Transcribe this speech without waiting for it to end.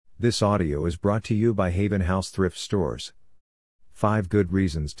This audio is brought to you by Haven House Thrift Stores. 5 good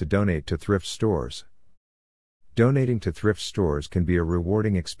reasons to donate to thrift stores. Donating to thrift stores can be a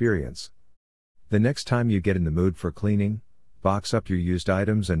rewarding experience. The next time you get in the mood for cleaning, box up your used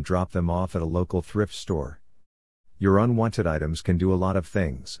items and drop them off at a local thrift store. Your unwanted items can do a lot of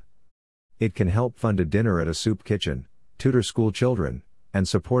things. It can help fund a dinner at a soup kitchen, tutor school children, and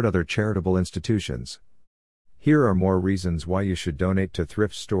support other charitable institutions. Here are more reasons why you should donate to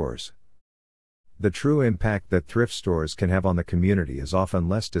thrift stores. The true impact that thrift stores can have on the community is often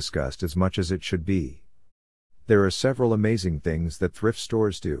less discussed as much as it should be. There are several amazing things that thrift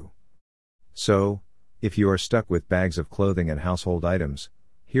stores do. So, if you are stuck with bags of clothing and household items,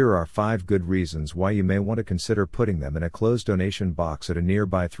 here are 5 good reasons why you may want to consider putting them in a closed donation box at a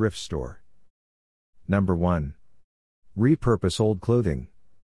nearby thrift store. Number 1. Repurpose old clothing.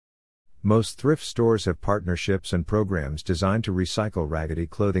 Most thrift stores have partnerships and programs designed to recycle raggedy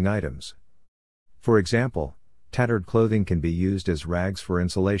clothing items. For example, tattered clothing can be used as rags for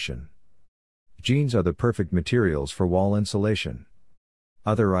insulation. Jeans are the perfect materials for wall insulation.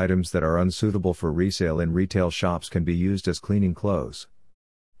 Other items that are unsuitable for resale in retail shops can be used as cleaning clothes.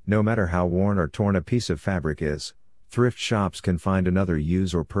 No matter how worn or torn a piece of fabric is, thrift shops can find another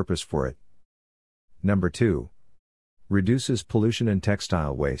use or purpose for it. Number 2. Reduces pollution and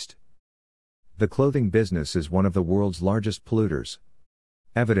textile waste. The clothing business is one of the world's largest polluters.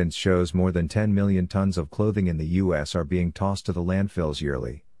 Evidence shows more than 10 million tons of clothing in the U.S. are being tossed to the landfills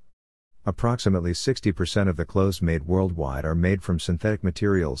yearly. Approximately 60% of the clothes made worldwide are made from synthetic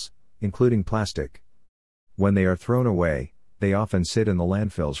materials, including plastic. When they are thrown away, they often sit in the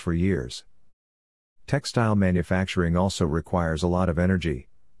landfills for years. Textile manufacturing also requires a lot of energy,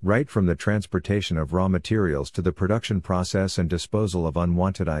 right from the transportation of raw materials to the production process and disposal of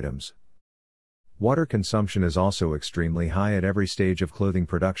unwanted items. Water consumption is also extremely high at every stage of clothing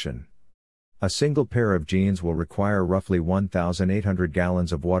production. A single pair of jeans will require roughly 1,800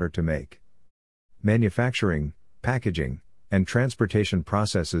 gallons of water to make. Manufacturing, packaging, and transportation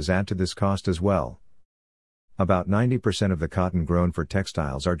processes add to this cost as well. About 90% of the cotton grown for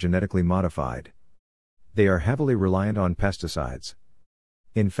textiles are genetically modified. They are heavily reliant on pesticides.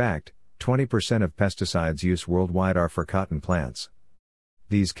 In fact, 20% of pesticides used worldwide are for cotton plants.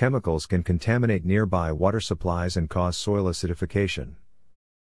 These chemicals can contaminate nearby water supplies and cause soil acidification.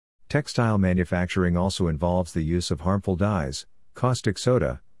 Textile manufacturing also involves the use of harmful dyes, caustic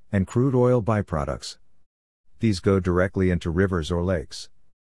soda, and crude oil byproducts. These go directly into rivers or lakes.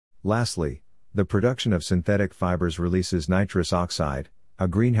 Lastly, the production of synthetic fibers releases nitrous oxide, a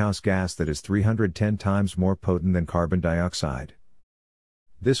greenhouse gas that is 310 times more potent than carbon dioxide.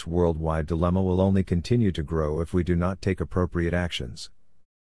 This worldwide dilemma will only continue to grow if we do not take appropriate actions.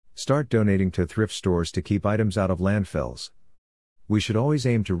 Start donating to thrift stores to keep items out of landfills. We should always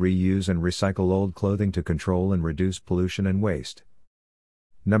aim to reuse and recycle old clothing to control and reduce pollution and waste.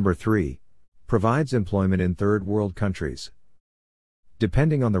 Number 3. Provides employment in third world countries.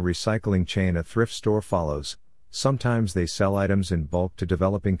 Depending on the recycling chain a thrift store follows, sometimes they sell items in bulk to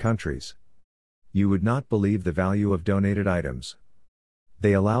developing countries. You would not believe the value of donated items.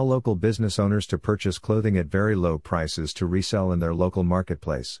 They allow local business owners to purchase clothing at very low prices to resell in their local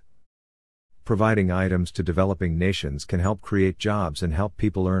marketplace. Providing items to developing nations can help create jobs and help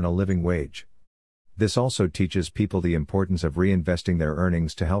people earn a living wage. This also teaches people the importance of reinvesting their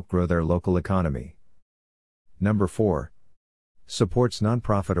earnings to help grow their local economy. Number 4. Supports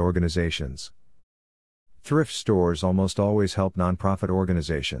nonprofit organizations. Thrift stores almost always help nonprofit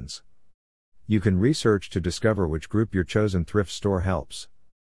organizations. You can research to discover which group your chosen thrift store helps.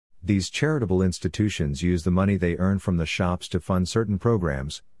 These charitable institutions use the money they earn from the shops to fund certain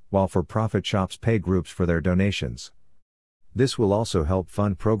programs, while for-profit shops pay groups for their donations. This will also help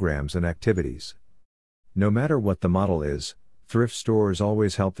fund programs and activities. No matter what the model is, thrift stores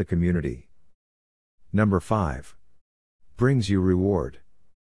always help the community. Number 5. Brings you reward.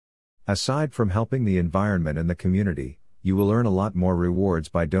 Aside from helping the environment and the community, you will earn a lot more rewards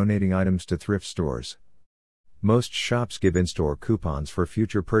by donating items to thrift stores. Most shops give in-store coupons for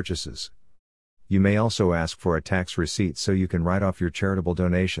future purchases. You may also ask for a tax receipt so you can write off your charitable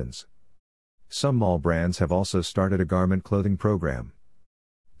donations. Some mall brands have also started a garment clothing program.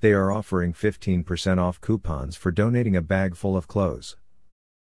 They are offering 15% off coupons for donating a bag full of clothes.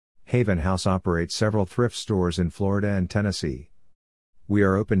 Haven House operates several thrift stores in Florida and Tennessee. We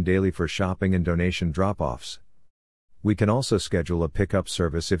are open daily for shopping and donation drop-offs. We can also schedule a pickup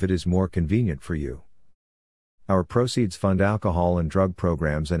service if it is more convenient for you. Our proceeds fund alcohol and drug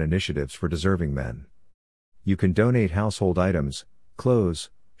programs and initiatives for deserving men. You can donate household items, clothes,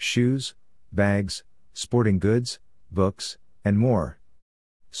 shoes, bags, sporting goods, books, and more.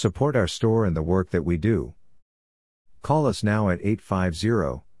 Support our store and the work that we do. Call us now at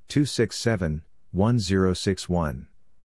 850-267-1061.